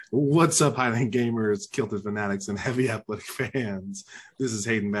What's up, Highland Gamers, Kilted Fanatics, and Heavy Athletic fans? This is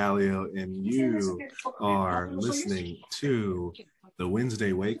Hayden Valio, and you are listening to the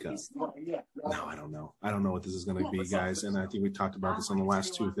Wednesday Wake Up. No, I don't know. I don't know what this is going to be, guys, and I think we talked about this on the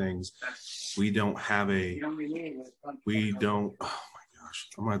last two things. We don't have a – oh, my gosh.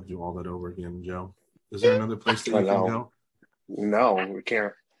 I'm going to have to do all that over again, Joe. Is there another place that you can go? No, we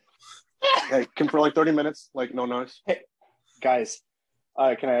can't. Hey, come for like 30 minutes, like no noise. Hey, guys.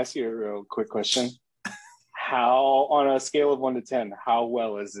 Can I ask you a real quick question? How, on a scale of 1 to 10, how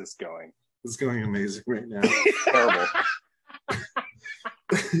well is this going? It's going amazing right now. Terrible.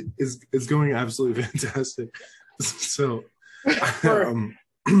 It's going absolutely fantastic. So, for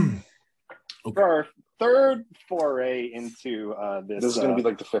our third foray into this is going to be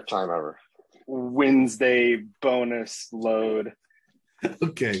like the 5th time ever. Wednesday bonus load.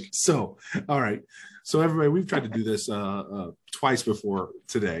 Okay, so all right, so everybody, we've tried to do this twice before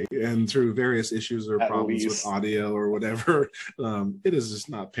today, and through various issues or problems with audio or whatever, it has just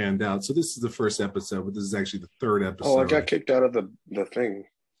not panned out. So this is the first episode, but this is actually the third episode. Oh, I got kicked out of the thing.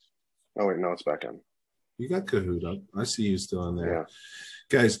 Oh wait, no, it's back in. You got Kahoot up. I see you still in there, yeah,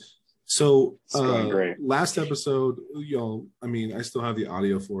 guys. So last episode, I mean, I still have the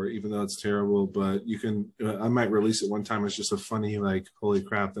audio for it, even though it's terrible, but you can, I might release it one time. It's just a funny, like, holy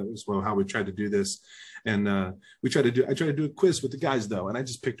crap, that was how we tried to do this. And I tried to do a quiz with the guys though. And I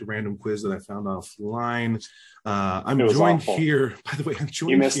just picked a random quiz that I found offline. I'm joined here, by the way,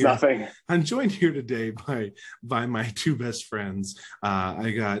 you missed nothing. I'm joined here today by my two best friends. I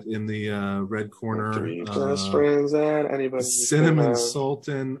got in the red corner, three best friends and anybody. Cinnamon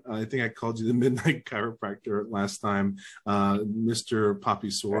Sultan. I think I called you the Midnight Chiropractor last time. Mr. Poppy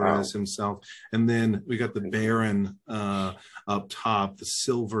Suarez himself. And then we got the Baron up top, the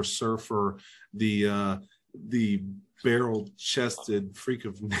Silver Surfer, the barrel-chested freak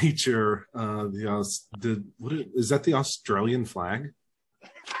of nature. What is that? The Australian flag?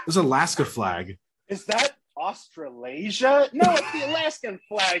 It's Alaska flag. Is that Australasia? No, it's the Alaskan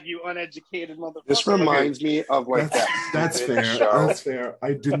flag. You uneducated motherfucker. This reminds me of like that's fair. Show. That's fair.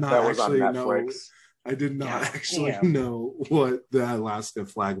 I did not actually know. I did not actually know what the Alaska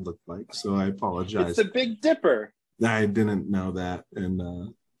flag looked like, so I apologize. It's a Big Dipper. I didn't know that,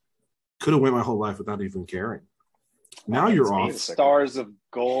 and could have went my whole life without even caring. Now you're off. Stars of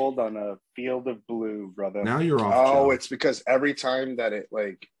gold on a field of blue, brother. Now you're off. Oh, Joe. It's because every time that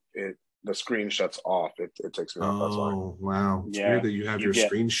the screen shuts off, it takes me off. That's why. Oh, wow. It's yeah, weird that you have your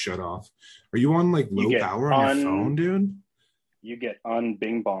screen shut off. Are you on like low power on your phone, dude? You get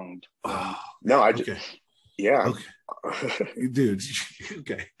un-bing-bonged. No, I just... Okay. Yeah. Okay. Dude.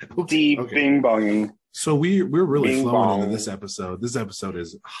 Okay. Bing-bonging. So we're really flowing into this episode. This episode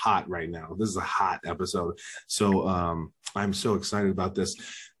is hot right now. This is a hot episode. So I'm so excited about this.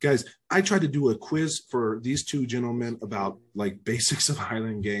 Guys, I tried to do a quiz for these two gentlemen about like basics of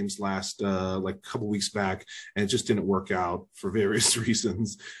Highland games last like a couple weeks back, and it just didn't work out for various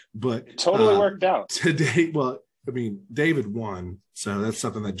reasons. But it totally worked out. Today, well, I mean, David won, so that's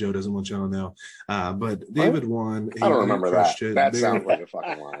something that Joe doesn't want you to know. But David won. I don't remember that. That sounds like a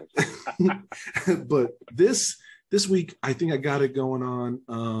fucking lie. But this week, I think I got it going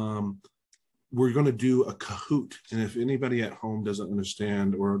on. We're going to do a Kahoot. And if anybody at home doesn't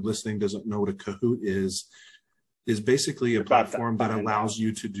understand or listening doesn't know what a Kahoot is basically a platform that allows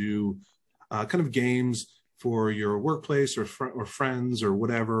you to do kind of games for your workplace or friends or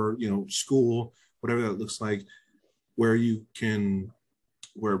whatever, school, whatever that looks like, where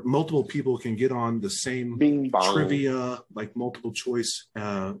multiple people can get on the same trivia, like multiple choice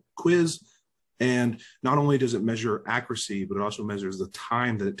quiz. And not only does it measure accuracy, but it also measures the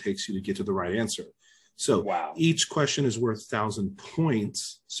time that it takes you to get to the right answer. So each question is worth 1,000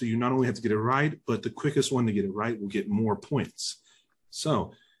 points. So you not only have to get it right, but the quickest one to get it right will get more points.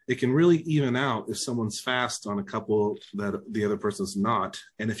 So it can really even out if someone's fast on a couple that the other person's not.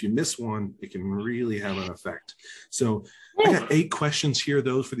 And if you miss one, it can really have an effect. So I got 8 questions here,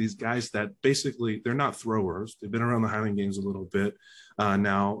 though, for these guys that basically they're not throwers. They've been around the Highland Games a little bit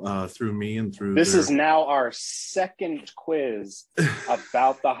now through me and through this is now our second quiz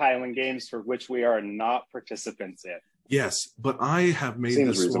about the Highland Games for which we are not participants in. Yes, but I have made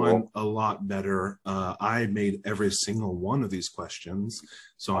this one a lot better. I made every single one of these questions,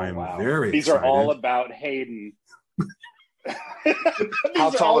 so I am very excited. These are all about Hayden. How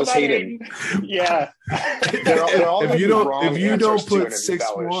tall is Hayden? Yeah. If you don't put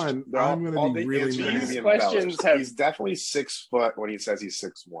 6'1", I'm going to be really mad. These questions he's definitely 6 foot when he says he's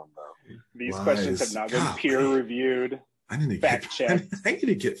 6'1", though. These questions have not been peer reviewed. I need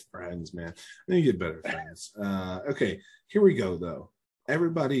to get friends, man. I need to get better friends. Okay, here we go, though.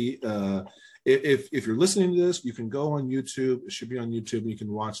 everybody, if you're listening to this, you can go on YouTube. It should be on YouTube. You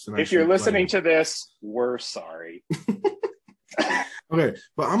can watch tonight. If you're listening to this, we're sorry. Okay,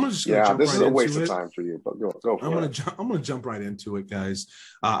 but I'm just gonna jump this right is a waste into of it. time for you. But go for it. I'm gonna jump right into it, guys.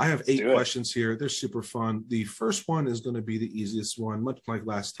 I have 8 questions here. They're super fun. The first one is going to be the easiest one, much like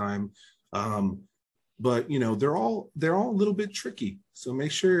last time. But they're all a little bit tricky. So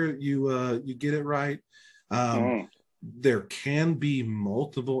make sure you get it right. There can be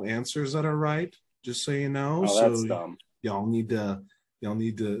multiple answers that are right, just so you know. Oh, that's dumb. Y'all need to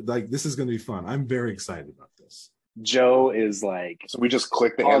like, this is going to be fun. I'm very excited about this. Joe is like, so we just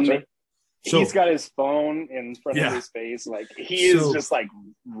click the answer. He's got his phone in front of his face, like he is just like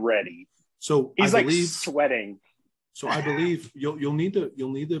ready. So he's sweating. So I believe you'll need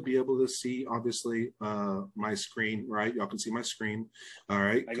to be able to see, obviously, my screen, right? Y'all can see my screen, all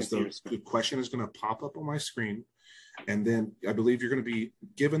right? Because the question is going to pop up on my screen, and then I believe you're going to be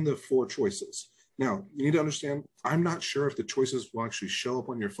given the 4 choices. Now, you need to understand, I'm not sure if the choices will actually show up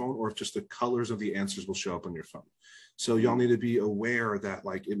on your phone or if just the colors of the answers will show up on your phone. So y'all need to be aware that,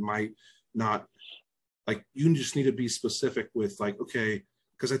 like, it might not, like, you just need to be specific with, like, okay,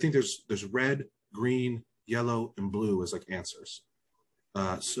 because I think there's red, green, yellow, and blue as like answers.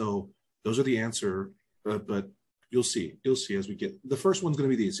 So those are the answer, but you'll see as we get. The first one's going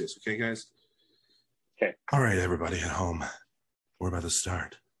to be the easiest. Okay, guys? Okay. All right, everybody at home. We're about to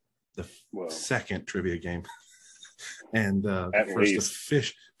start the second trivia game. And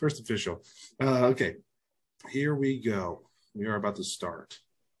first official. Okay, here we go. We are about to start.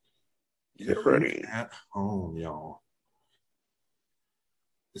 Get ready. At home, y'all.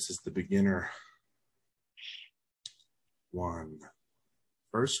 This is the beginner one.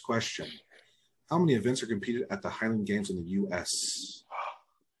 First question. How many events are competed at the Highland Games in the U.S.?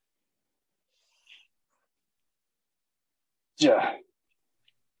 Yeah.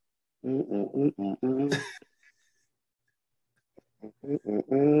 Need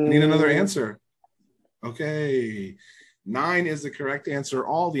another answer. Okay. 9 is the correct answer.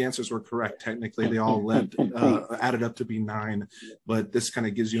 All the answers were correct. Technically, they all added up to be 9. But this kind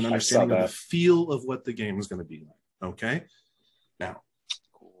of gives you an understanding of the feel of what the game is going to be like. Okay. Now,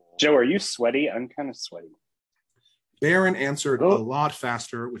 Joe, are you sweaty? I'm kind of sweaty. Baron answered a lot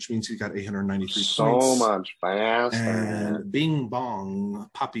faster, which means he got 893 points. So much faster. And Bing Bong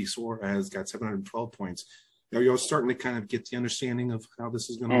Poppy Suarez got 712 points. Now you're starting to kind of get the understanding of how this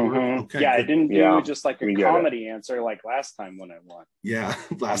is going to work. Okay. Yeah, I didn't do just like a comedy answer like last time when I won. Yeah,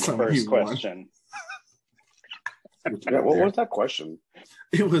 last time first question. What was that question?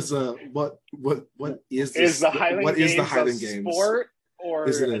 It was what is the Highland Games sport or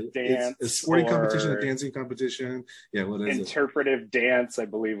is it a dance? A sporting competition, a dancing competition? Yeah, what is interpretive dance? I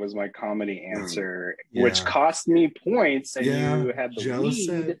believe was my comedy answer, which cost me points. And you had the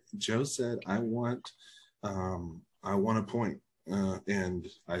lead. Joe said, "I want a point," and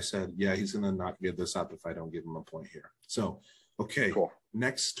I said, "Yeah, he's gonna not give this up if I don't give him a point here." So, okay, cool.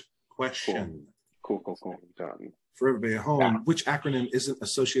 Next question. Cool. Done. For everybody at home, which acronym isn't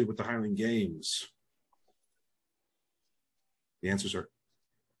associated with the Highland Games? The answers are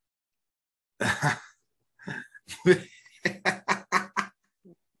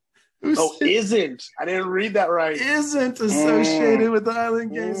isn't. I didn't read that right. Isn't associated with the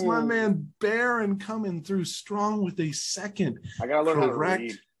Highland Games. My man Baron coming through strong with a second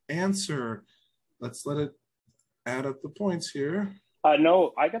correct answer. Let's let it add up the points here.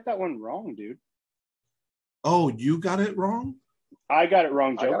 No, I got that one wrong, dude. Oh, you got it wrong? I got it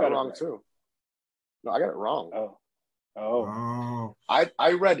wrong. Joe got it wrong too. No, I got it wrong. Oh.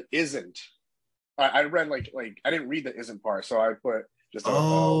 I read isn't. I read like I didn't read the isn't part, so I put just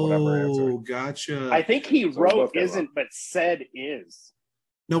whatever answer. Oh, gotcha. I think he wrote isn't, but said is.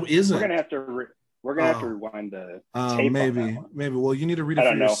 No, isn't. We're gonna have to rewind the tape. Maybe. Well, you need to read it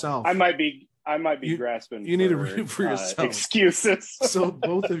for yourself. I might be grasping. You need to read it for yourself. Excuses. So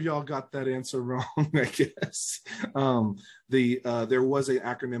both of y'all got that answer wrong, I guess. There was an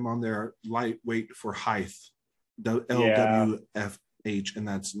acronym on there, lightweight for height, LWFH, and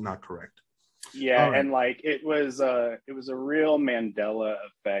that's not correct. Yeah, right. And like it was a real Mandela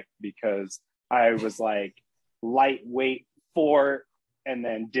effect because I was like lightweight for, and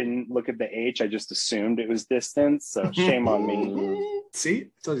then didn't look at the H. I just assumed it was distance. So shame on me. See, I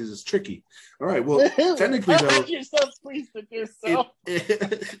told you it's tricky. All right. Well, technically though, you're so pleased with yourself.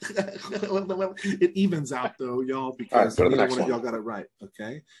 It evens out though, y'all, because neither one of y'all got it right.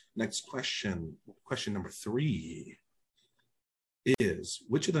 Okay. Next question. Question number 3 is: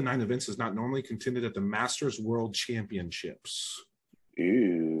 which of the 9 events is not normally contended at the Masters World Championships?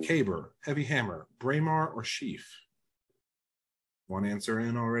 Ew. Caber, Heavy Hammer, Braemar, or Sheaf? One answer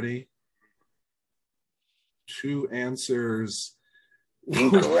in already. Two answers.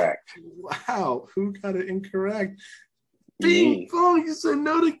 Incorrect. Wow, who got it incorrect? Bing bong, you said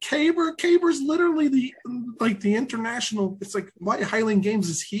no to Caber. Caber's literally the international. It's like why Highland Games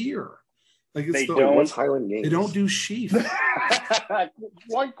is here. Like it's what's Highland Games? They don't do sheaf.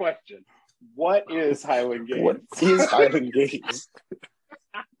 One question: what is Highland Games? What is Highland Games?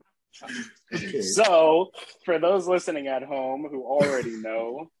 Okay. So, for those listening at home who already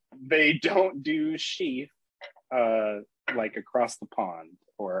know, they don't do sheaf like across the pond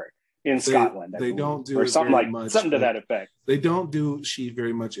or in Scotland. They don't do or it something very like much, something to that effect. They don't do sheaf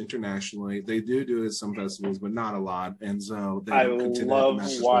very much internationally. They do it at some festivals, but not a lot. And so they love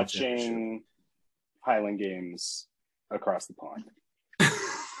watching Highland Games across the pond.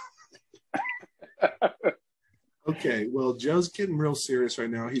 Okay, well, Joe's getting real serious right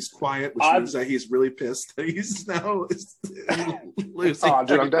now. He's quiet, which means that he's really pissed that he's now losing. Oh,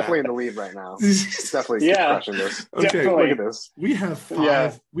 dude, I'm definitely in the lead right now. Definitely crushing this. Okay, definitely. Look at this. We have five.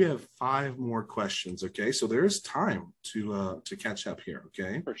 Yeah. We have 5 more questions. Okay, so there is time to catch up here.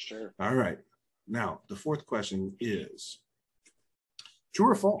 Okay, for sure. All right. Now the 4th question is: true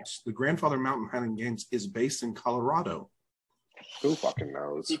or false? The Grandfather Mountain Highland Games is based in Colorado. Who fucking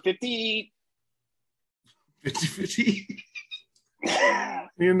knows? 50-50. 50-50.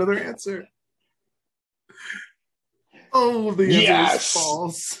 Need another answer. Oh, the answer is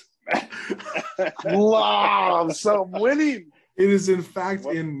false. Wow, so I'm winning. It is in fact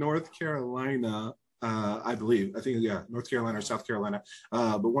in North Carolina, I believe. I think, North Carolina or South Carolina.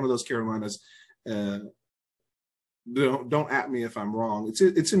 But one of those Carolinas. Don't at me if I'm wrong.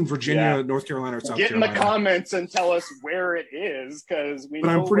 It's in Virginia, North Carolina, or South Carolina. Get in the comments and tell us where it is, because we. But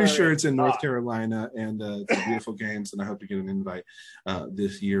I'm pretty sure it's in North Carolina, and it's a beautiful games, and I hope you get an invite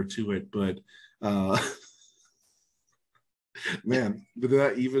this year to it. But man, did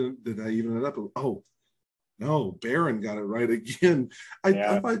that even it up? Oh no, Baron got it right again.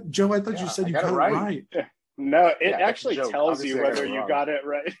 I thought, Joe, you said you got it right. No, it actually tells you whether you got it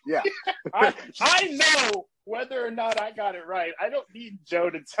right. Yeah, I know whether or not I got it right. I don't need Joe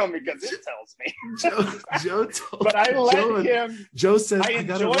to tell me, because it tells me. Joe told but I let him. Joe says I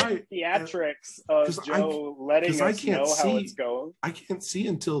got it right. The theatrics of Joe letting us know how it's going. I can't see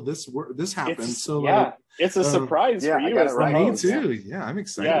until this happens. It's a surprise for you. As right. Me too. Yeah, I'm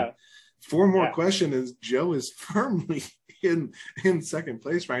excited. Yeah. 4 more questions, and Joe is firmly in 2nd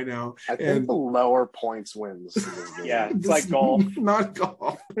place right now. I think the lower points wins. Yeah, it's like golf. Not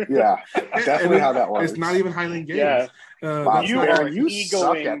golf. Yeah, definitely how that works. It's not even Highland Games. Yeah. You are you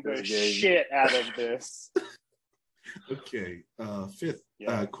egoing the shit out of this. Okay,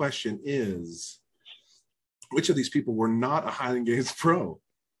 5th question is: which of these people were not a Highland Games pro?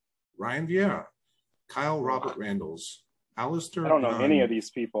 Ryan Vieira, Kyle Robert Randalls, Alistair. I don't know any of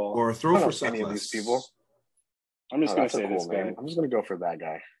these people. Or throw for Suckless. Any of these people. I'm just going to say this guy. I'm just going to go for that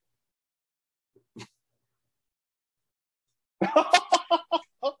guy.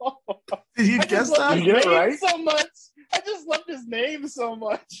 Did you guess that? You get it right? So much. I just loved his name so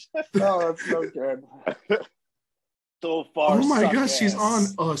much. Oh, that's so good. So far. Oh my gosh, she's on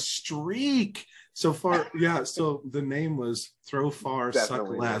a streak so far. Yeah, so the name was Throw Far, Suck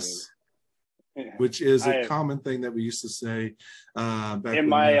Less. Which is a common thing that we used to say back in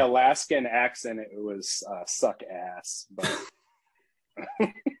my Alaskan accent. It was suck ass, but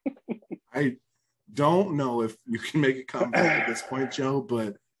I don't know if you can make a comeback at this point, Joe.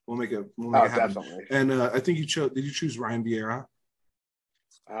 But we'll make it happen. Definitely. And I think you chose. Did you choose Ryan Vieira?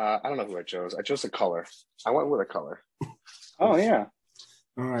 I don't know who I chose. I chose a color. I went with a color. Oh yeah.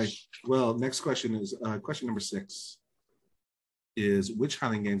 All right. Well, next question is question number 6. Is which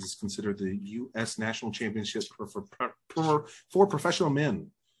Highland Games is considered the U.S. National Championship for professional men?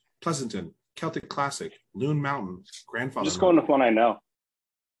 Pleasanton, Celtic Classic, Loon Mountain, Grandfather. Just going with one I know.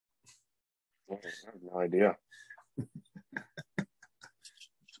 I have no idea.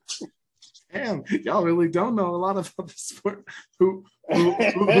 Damn, y'all really don't know a lot about the sport. Who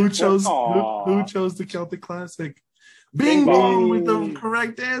chose the Celtic Classic? Bing bong with the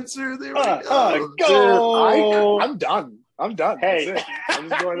correct answer. There we go. Go. I'm done. Hey, I'm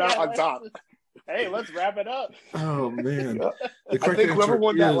just going out on top. Hey, let's wrap it up. Oh man, I think whoever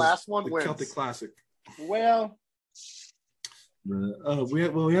won that last one wins. Celtic Classic. Well, we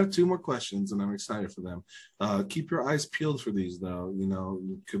have 2 more questions, and I'm excited for them. Keep your eyes peeled for these, though. You know,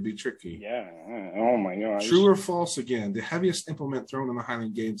 it could be tricky. Yeah. Oh my gosh. True or false? Again, the heaviest implement thrown in the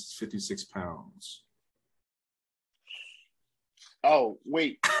Highland Games is 56 pounds. Oh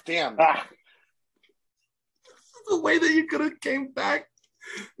wait, damn. The way that you could have came back.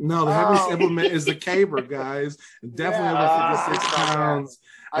 No, the heaviest implement is the caber, guys. Definitely over 56 pounds.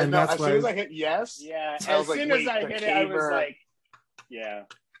 And that's as soon as I hit yes. Yeah. As soon as I hit it, I was like, yeah.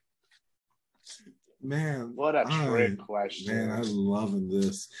 Man, what a trick question. Man, I'm loving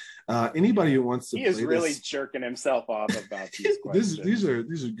this. Anybody who wants to he is really jerking himself off about these questions. These are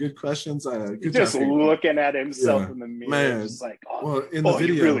good questions. Good just looking at himself in the mirror, man. Just like, in the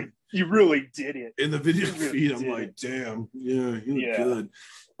video, you really did it. In the video feed, I'm like, damn, you look good.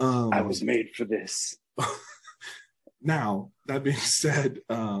 I was made for this. Now, that being said,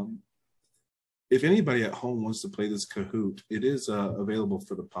 if anybody at home wants to play this Kahoot, it is available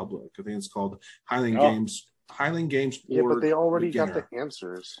for the public. I think it's called Highland Games. Highland Games. Yeah, but they already got the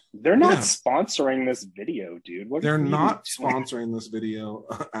answers. They're not sponsoring this video, dude. They're not sponsoring this video.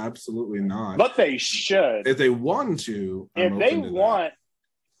 Absolutely not. But they should. If they want to. If they want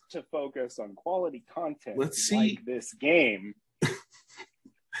to focus on quality content, let's see this game.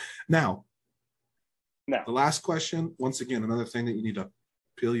 Now, the last question. Once again, another thing that you need to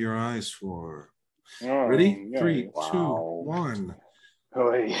peel your eyes for. Ready? 3, 2, 1.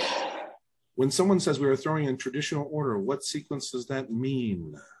 Oh, yeah. When someone says we are throwing in traditional order, what sequence does that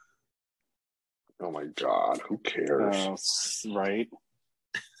mean? Oh my God, who cares? Right.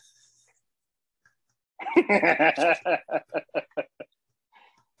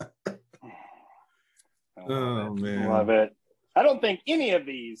 Oh man. Love it. I don't think any of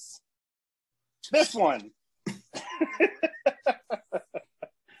these. This one.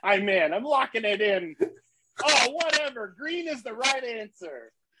 I'm locking it in. Oh, whatever. Green is the right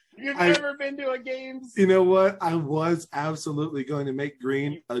answer. You've never been to a games? You know what? I was absolutely going to make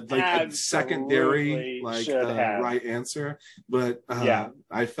green a secondary right answer, but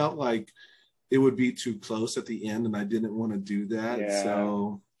I felt like it would be too close at the end, and I didn't want to do that. Yeah.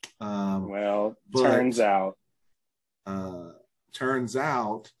 So, turns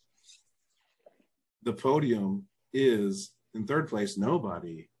out, the podium is in third place.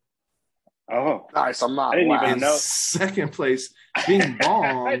 Nobody. Oh, nice! I'm not. I didn't even know. Second place, Bing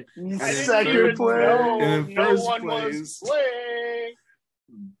Bong. Second place, and in first place,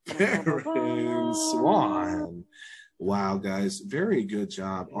 Baron Swan. Wow, guys, very good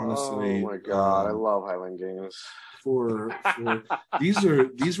job. Honestly, oh my God, I love Highland Games. For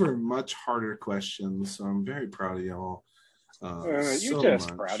these were much harder questions, so I'm very proud of y'all. You're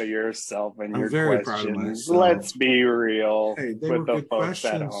just proud of yourself and your very questions. Proud of myself. Let's be real. Hey, they were good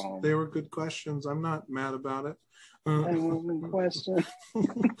questions. They were good questions. I'm not mad about it. Question.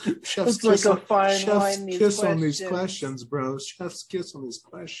 Chef's kiss, like a fine line. Kiss on these questions, bro. Chef's kiss on these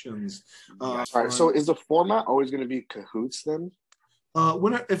questions. All right. So, is the format always going to be Kahoots then?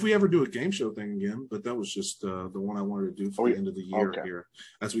 If we ever do a game show thing again, but that was just the one I wanted to do for the end of the year here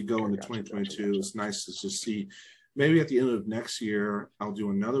as we go into 2022. It's nice to just see. Maybe at the end of next year, I'll do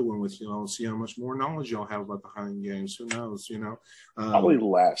another one with you all, see how much more knowledge y'all have about the Highland Games. Who knows, Probably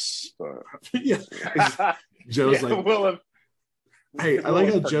less, but yeah. Joe's like, hey, I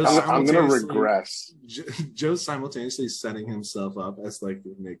like how Joe's I'm going to regress. Joe's simultaneously setting himself up as like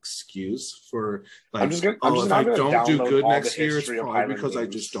an excuse for like, if I don't do good next year, it's probably because I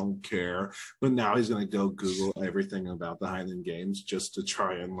just don't care. But now he's going to go Google everything about the Highland Games just to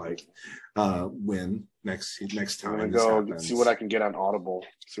try and like win next time. I'm going to go see what I can get on Audible,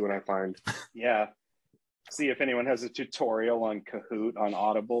 see what I find. Yeah. See if anyone has a tutorial on Kahoot on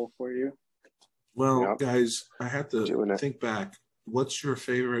Audible for you. Well, guys, I have to think back. What's your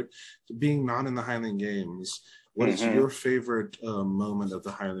favorite, being not in the Highland Games, what is your favorite moment of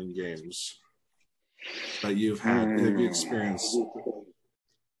the Highland Games that you've had, that you experienced?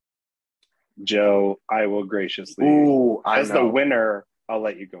 Joe, I will graciously, as the winner, I'll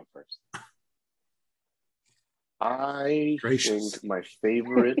let you go first. I think my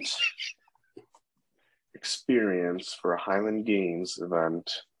favorite experience for a Highland Games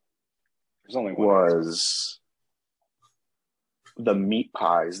event was the meat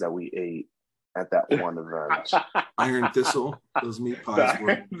pies that we ate at that one event. Iron Thistle, those meat pies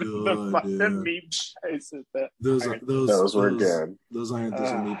were good. The meat pies at that. Those were good. Those Iron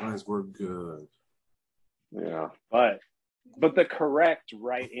Thistle meat pies were good. Yeah, but the correct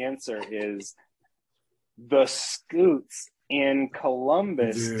right answer is the Scoots in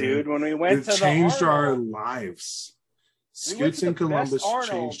Columbus, dude. When we went to changed our lives. Scoots in Columbus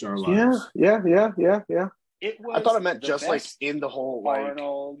changed our lives. Yeah. I thought it meant just like in the whole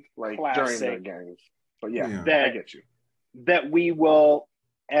Arnold like during the games. But I get you. That we will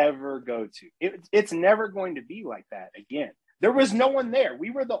ever go to. It's never going to be like that again. There was no one there. We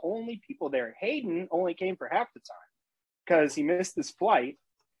were the only people there. Hayden only came for half the time because he missed his flight,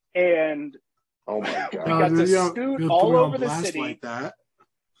 and oh my God, we got to scoot all over the city. Like that.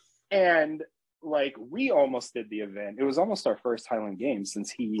 And like we almost did the event. It was almost our first Highland Games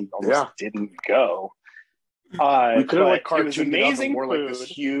since he almost didn't go. We could have like cartooned amazing it up and wore like this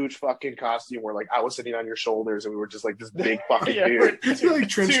huge fucking costume where like I was sitting on your shoulders and we were just like this big fucking dude. Like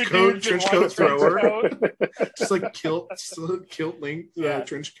trench coat thrower. Just like kilt length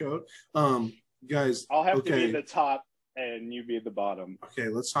trench coat. Guys, I'll have to be in the top and you be at the bottom. Okay,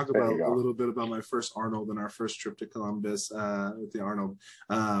 let's talk about a little bit about my first Arnold and our first trip to Columbus with the Arnold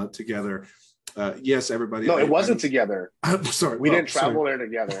together. Yes, everybody. No, it wasn't together. I'm sorry. We didn't travel there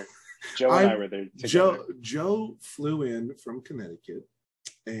together. Joe and I were there together. Joe flew in from Connecticut,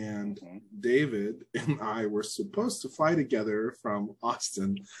 and David and I were supposed to fly together from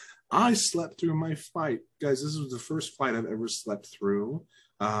Austin. I slept through my flight. Guys, this was the first flight I've ever slept through.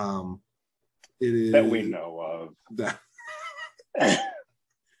 It is that we know of. That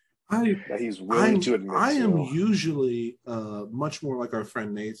he's willing to admit. I am usually much more like our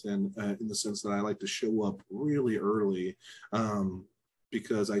friend Nathan in the sense that I like to show up really early.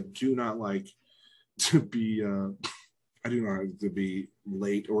 Because I do not like to be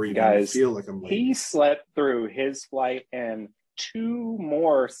late or even feel like I'm late. He slept through his flight and 2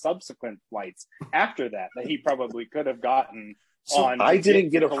 more subsequent flights after that he probably could have gotten on. I didn't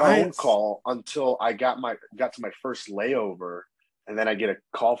get a phone call until I got to my first layover, and then I get a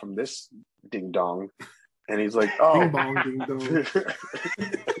call from this ding dong, and he's like, "Oh, ding bong, ding dong."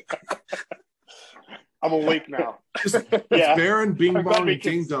 I'm awake now. It's Baron Bing Bong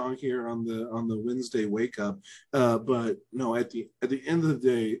Ding Dong here on the Wednesday wake up. But no, at the end of the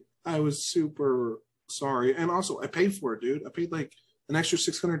day, I was super sorry, and also I paid for it, dude. I paid like an extra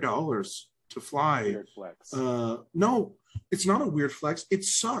 $600 to fly. Weird flex. No, it's not a weird flex. It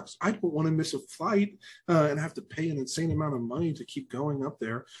sucks. I don't want to miss a flight and have to pay an insane amount of money to keep going up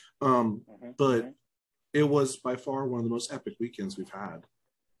there. But it was by far one of the most epic weekends we've had.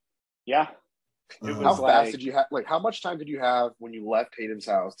 Yeah. How fast did you have? Like, how much time did you have when you left Hayden's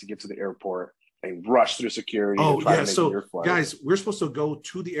house to get to the airport and rush through security? Oh, yeah. So, guys, we're supposed to go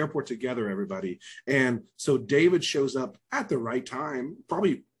to the airport together, everybody. And so David shows up at the right time,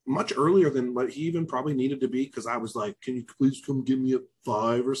 probably much earlier than what he even probably needed to be, because I was like, can you please come get me at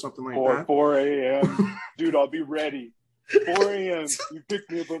 5 or something like that? 4 a.m. Dude, I'll be ready. 4 a.m. You pick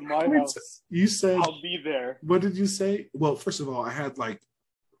me up at my house. You said I'll be there. What did you say? Well, first of all, I had like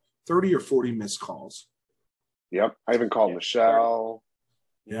 30 or 40 missed calls. Yep. I even called Michelle.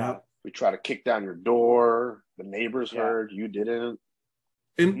 Yeah. We tried to kick down your door. The neighbors heard. You didn't.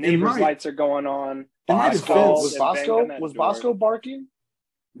 Neighbors' lights are going on. Was Bosco barking?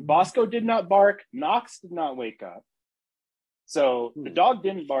 Bosco did not bark. Knox did not wake up. So the dog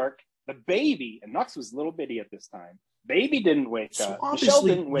didn't bark. The baby, and Knox was little bitty at this time. Baby didn't wake up. Obviously, Michelle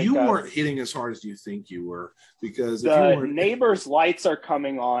didn't wake you up. weren't hitting as hard as you think you were, because the neighbors' lights are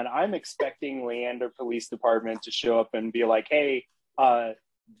coming on. I'm expecting Leander Police Department to show up and be like, "Hey,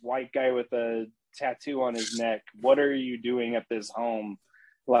 white guy with a tattoo on his neck, what are you doing at this home?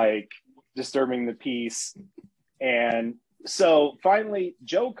 Like, disturbing the peace." And so finally,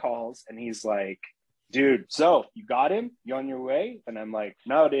 Joe calls and he's like, "Dude, so you got him? You on your way?" And I'm like,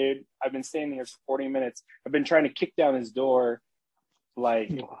 "No, dude. I've been standing here for 40 minutes. I've been trying to kick down his door,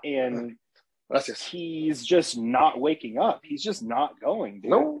 and he's just not waking up. He's just not going, dude."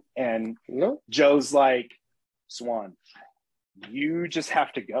 No. And Joe's like, "Swan, you just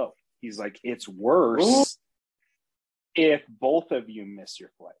have to go." He's like, "It's worse if both of you miss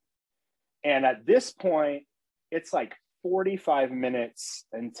your flight." And at this point, it's like 45 minutes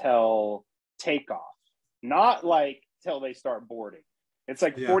until takeoff. Not like till they start boarding. It's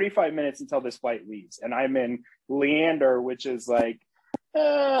like 45 minutes until this flight leaves. And I'm in Leander, which is like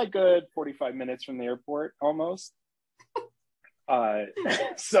a good 45 minutes from the airport almost.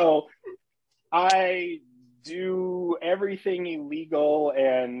 So I do everything illegal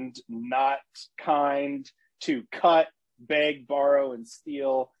and not kind to cut, beg, borrow, and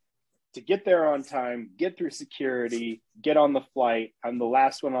steal to get there on time, get through security, get on the flight. I'm the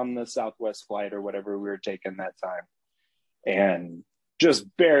last one on the Southwest flight or whatever we were taking that time. And just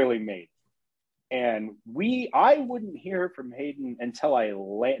barely made it. And I wouldn't hear from Hayden until I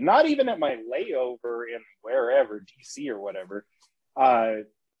not even at my layover in wherever, DC or whatever. I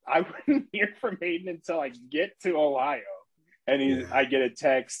wouldn't hear from Hayden until I get to Ohio. And I get a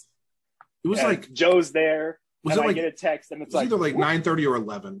text. It was like Joe's there. Was and it I get a text and it's like either like 9:30 or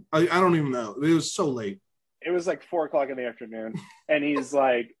 11. I don't even know. It was so late. It was like 4:00 in the afternoon. And he's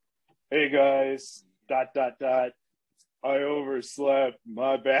like, "Hey guys, ... I overslept.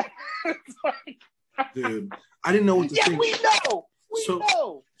 My bad." It's like, dude, I didn't know what to think. We know. We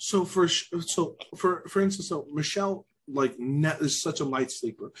know. So for instance, so Michelle is such a light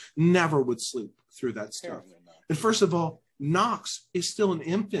sleeper. Never would sleep through that stuff. And first of all, Knox is still an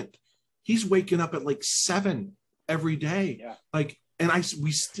infant. He's waking up at like 7 every day. Yeah. Like, and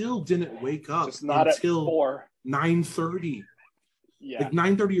we still didn't wake up not until at 4. 9:30. Yeah. Like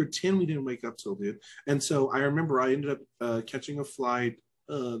 9:30 or 10, we didn't wake up till, dude. And so I remember I ended up catching a flight,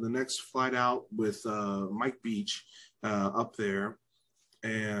 the next flight out with Mike Beach up there.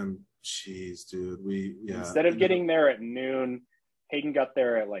 And jeez, dude, instead of getting there at noon, Hayden got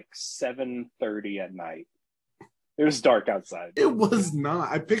there at like 7:30 at night. It was dark outside. It was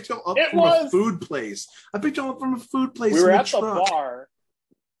not. I picked y'all up from a food place. We were at the bar.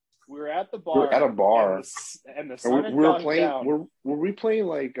 We were at the bar. We were at a bar. And the sun had gone down. Were we playing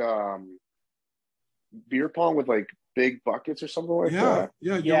like beer pong with like big buckets or something like that?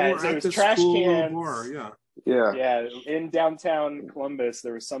 Yeah. It was trash cans. Bar, Yeah. In downtown Columbus,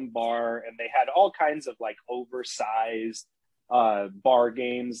 there was some bar, and they had all kinds of like oversized bar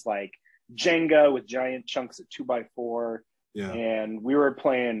games, like Jenga with giant chunks of 2x4. Yeah. And we were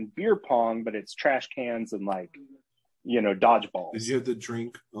playing beer pong, but it's trash cans and like, dodgeball. Did you have to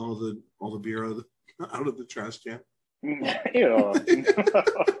drink all the beer out of the trash can? Ew.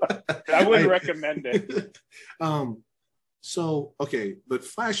 I wouldn't recommend it. So okay, but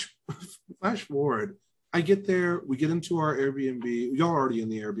flash forward. I get there, we get into our Airbnb. Y'all are already in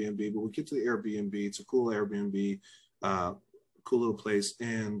the Airbnb, but we get to the Airbnb. It's a cool Airbnb, cool little place.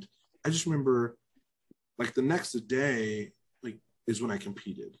 And I just remember, like, the next day, like, is when I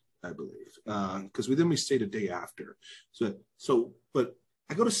competed, I believe, because we stayed a day after. So, but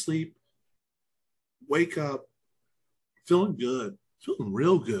I go to sleep, wake up, feeling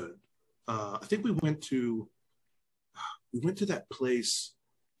real good. I think we went to that place,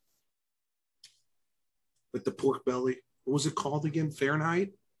 like the pork belly. What was it called again?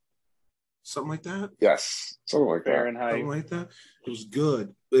 Fahrenheit? Something like that? Yes. Something like Fahrenheit. that. Something like that.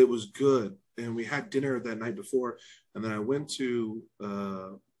 It was good. And we had dinner that night before. And then I went to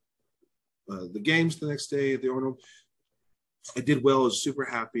the games the next day at the Arnold. I did well. I was super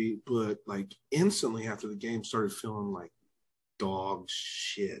happy. But like instantly after the game, started feeling like dog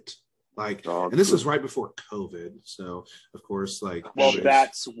shit. And this is right before COVID. So, of course,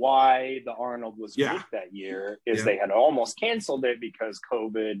 that's why the Arnold was weak that year, is they had almost canceled it because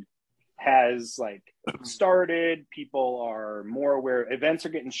COVID has started. People are more aware. Events are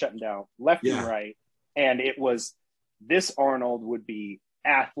getting shut down left and right. And it was, this Arnold would be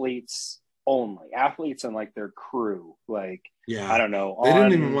athletes only, athletes and like their crew. I don't know. They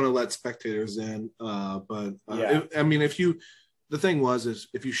didn't even want to let spectators in. The thing was,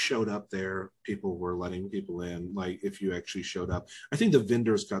 if you showed up there, people were letting people in. Like if you actually showed up, I think the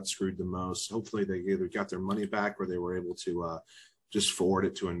vendors got screwed the most. Hopefully they either got their money back or they were able to just forward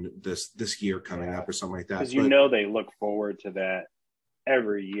it to this year coming up or something like that. Because they look forward to that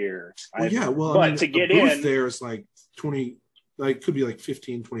every year. But to get in there is like 20, like could be like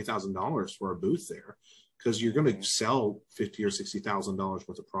 $15,000-$20,000 for a booth there. Because you're going to sell $50,000 or $60,000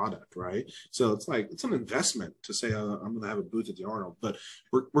 worth of product, right? So it's an investment to say I'm going to have a booth at the Arnold. But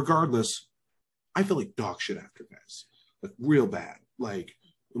regardless, I feel like dog shit after, guys, like real bad. Like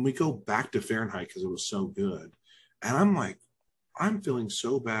when we go back to Fahrenheit because it was so good, and I'm feeling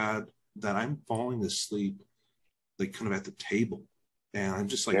so bad that I'm falling asleep, like kind of at the table, and I'm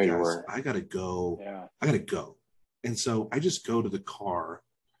just like, guys, I gotta go. Yeah. I gotta go, and so I just go to the car.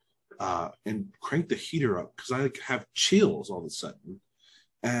 And crank the heater up because I have chills all of a sudden.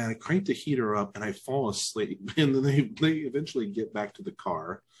 And I crank the heater up and I fall asleep. And then they eventually get back to the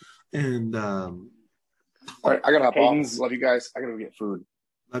car. And all right, I gotta hop off. Love you guys. I gotta go get food.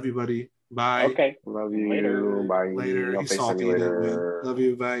 Love you, buddy. Bye. Okay. Love you. Later. Bye. Later. I'll He's salty. Later. Love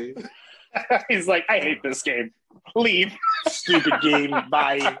you. Bye. He's like, I hate this game. Leave. Stupid game.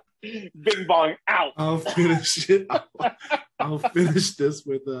 Bye. Bing bong out. I'll finish it. I'll finish this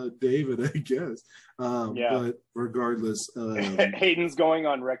with David, I guess. But regardless, Hayden's going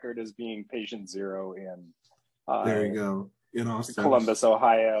on record as being patient zero in. There you go. In Austin, Columbus,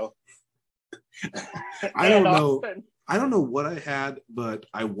 Ohio. I don't know. I don't know what I had, but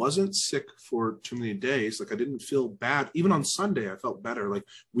I wasn't sick for too many days. Like I didn't feel bad. Even on Sunday, I felt better. Like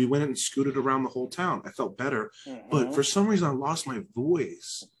we went and scooted around the whole town. I felt better. Mm-hmm. But for some reason, I lost my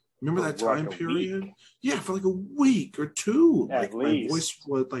voice. Remember that time period? Yeah, for like a week or two. At my voice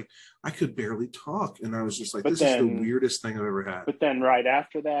was like, I could barely talk. And I was just like, this is the weirdest thing I've ever had. But then right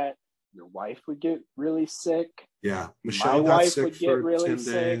after that, your wife would get really sick. Yeah. Michelle got sick for really 10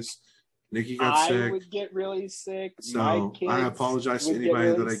 days. Nikki got sick. I would get really sick. So I apologize to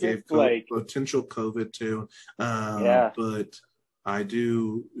anybody that I gave potential COVID to. But I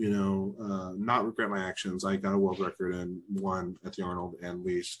do, not regret my actions. I got a world record and won at the Arnold, and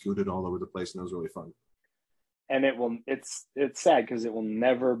we scooted all over the place, and it was really fun. And it's sad because it will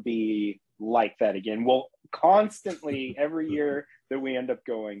never be like that again. We'll constantly, every year that we end up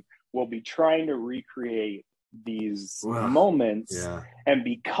going, we'll be trying to recreate these moments. Yeah. And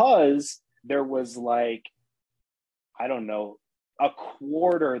because there was like, I don't know, a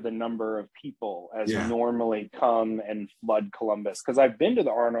quarter the number of people as normally come and flood Columbus. Because I've been to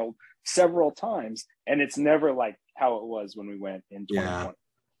the Arnold several times, and it's never like how it was when we went in 2020. Yeah.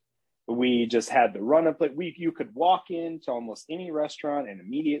 We just had the run up. You could walk into almost any restaurant and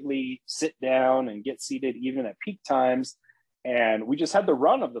immediately sit down and get seated, even at peak times. And we just had the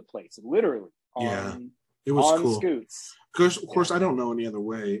run of the place, literally. It was on cool. Scoots. Of course, I don't know any other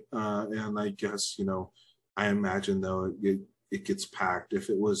way. And I guess, I imagine though it gets packed if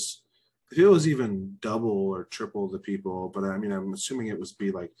it was even double or triple the people. But I mean, I'm assuming it was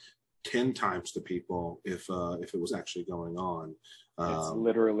be like 10 times the people if it was actually going on. It's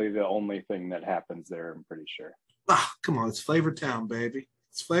literally the only thing that happens there, I'm pretty sure. Come on, it's Flavor Town, baby.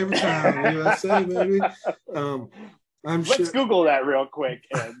 It's Flavor Town, USA, baby. Let's Google that real quick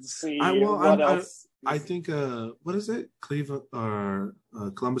and see what else. I think what is it? Cleveland or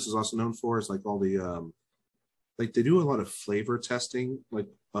Columbus is also known for is like all the like they do a lot of flavor testing, like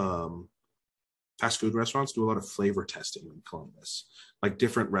fast food restaurants do a lot of flavor testing in Columbus, like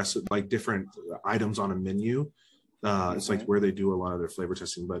different different items on a menu. It's like where they do a lot of their flavor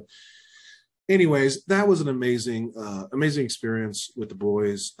testing. But anyways, that was an amazing experience with the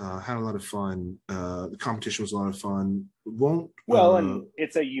boys. Had a lot of fun. The competition was a lot of fun. And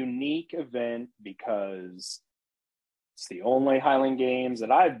it's a unique event because it's the only Highland Games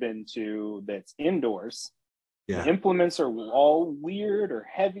that I've been to that's indoors. Yeah. The implements are all weird or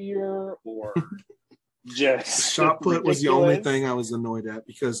heavier or just shot put was the only thing I was annoyed at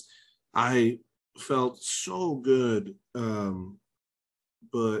because I felt so good. And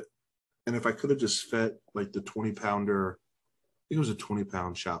if I could have just fed like the 20-pounder, I think it was a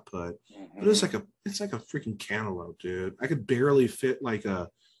 20-pound shot put, but it's like a freaking cantaloupe, dude. I could barely fit a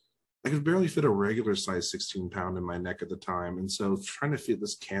regular size 16-pound in my neck at the time. And so trying to fit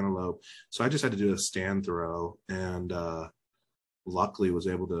this cantaloupe. So I just had to do a stand throw and luckily was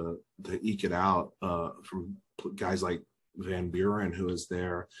able to eke it out from guys like Van Buren, who was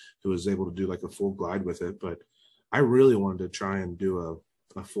there, who was able to do like a full glide with it. But I really wanted to try and do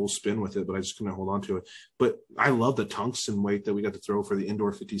a full spin with it, but I just couldn't hold on to it. But I love the tungsten weight that we got to throw for the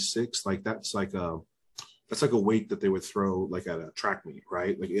indoor 56. Like that's like a weight that they would throw like at a track meet,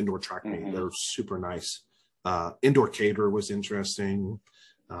 right? Like indoor track meet. They're super nice. Indoor cater was interesting.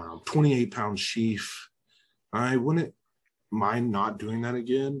 28-pound sheaf. I wouldn't mind not doing that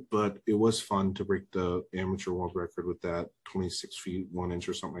again, but it was fun to break the amateur world record with that 26 feet 1 inch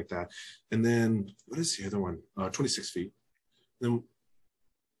or something like that. And then what is the other one? 26 feet. Then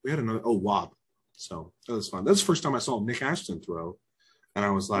we had another wob. So that was fun. That was the first time I saw Nick Ashton throw, and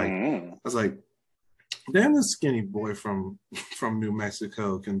I was like, damn, this skinny boy from New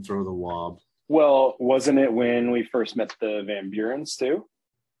Mexico can throw the wob. Well, wasn't it when we first met the Van Burens too?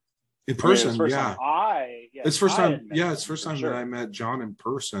 In person, It's first time that I met John in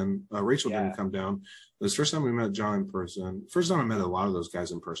person. Rachel didn't come down. It was the first time we met John in person. First time I met a lot of those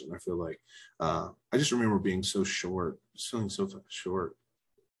guys in person. I feel like I just remember being so short, feeling so short.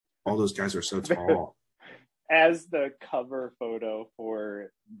 All those guys are so tall. As the cover photo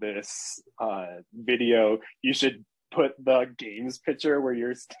for this video, you should put the games picture where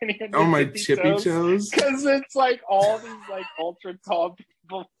you're standing on my tippy toes, because it's like all these like ultra tall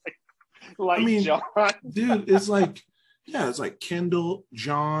people John. Dude, it's like it's like Kendall,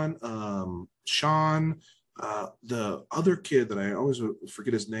 John, Sean, the other kid that I always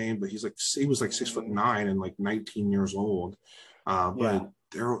forget his name, but he was like 6'9" and like 19 years old. But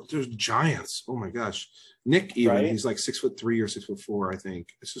there's giants. Oh my gosh. Nick even he's like 6'3" or 6'4", I think.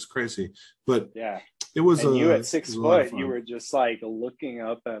 It's just crazy. But it was you at 6 foot, you were just like looking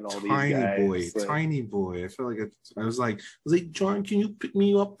up at all these guys. Tiny boy. I felt like I was like, John, can you pick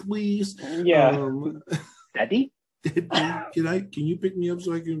me up, please? Yeah. Daddy? Can you pick me up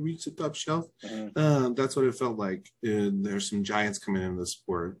so I can reach the top shelf? That's what it felt like. There's some giants coming into the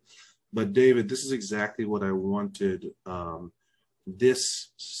sport. But David, this is exactly what I wanted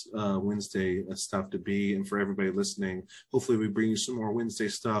this Wednesday stuff to be. And for everybody listening, hopefully we bring you some more Wednesday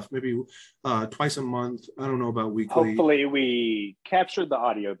stuff, maybe twice a month. I don't know about weekly. Hopefully we captured the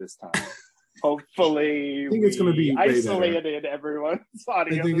audio this time. Hopefully I think it's going to be isolated everyone's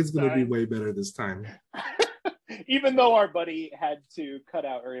audio. I think it's going to be way better this time. Even though our buddy had to cut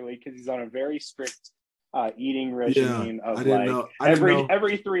out early because he's on a very strict eating regime of I didn't like know.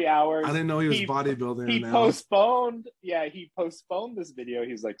 every 3 hours. I didn't know he was bodybuilding. He postponed this video.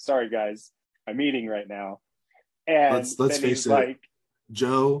 He's like, sorry guys, I'm eating right now. And let's face it, like,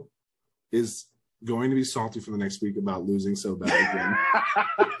 Joe is going to be salty for the next week about losing so bad again.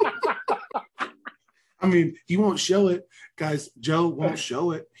 I mean, he won't show it, guys. Joe won't show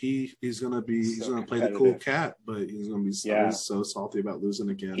it. He's gonna play the cool cat, but he's gonna be so salty about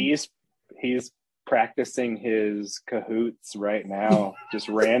losing again. He's practicing his Kahoots right now. just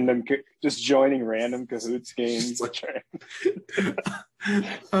joining random Kahoots games.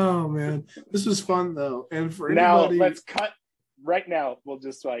 Oh man, this was fun though. And for now, anybody, let's cut right now. We'll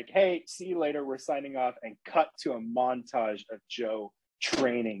just like, hey, see you later. We're signing off, and cut to a montage of Joe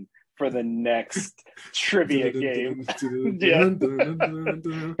training for the next trivia game. And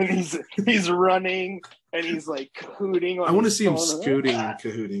he's running and he's like cahooting. I want to see him scooting and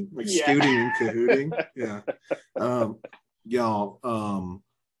cahooting, like scooting and cahooting. Yeah. Y'all.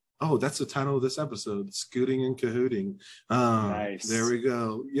 Oh, that's the title of this episode: Scooting and Cahooting. Nice. There we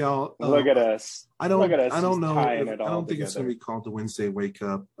go, y'all. Look at us. I don't know. I don't think it's gonna be called the Wednesday Wake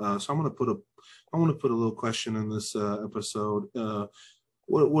Up. So I'm gonna put a little question in this episode.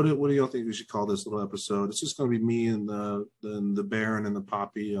 What do y'all think we should call this little episode? It's just going to be me and the Baron and the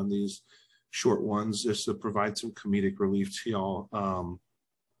Poppy on these short ones, just to provide some comedic relief to y'all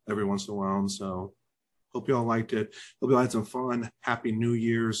every once in a while. And so, hope y'all liked it. Hope y'all had some fun. Happy New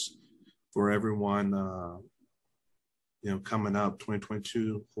Year's for everyone. Coming up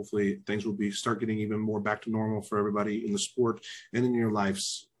 2022. Hopefully, things will start getting even more back to normal for everybody in the sport and in your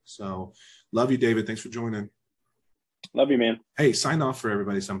lives. So, love you, David. Thanks for joining. Love you, man. Hey, sign off for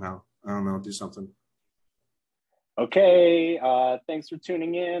everybody somehow. I don't know. Do something. Okay. Thanks for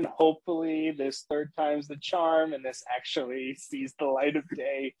tuning in. Hopefully this third time's the charm and this actually sees the light of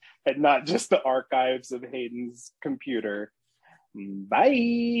day and not just the archives of Hayden's computer.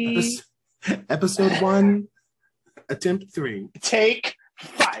 Bye. Episode 1, attempt 3. Take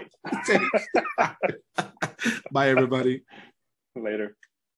 5. Bye, everybody. Later.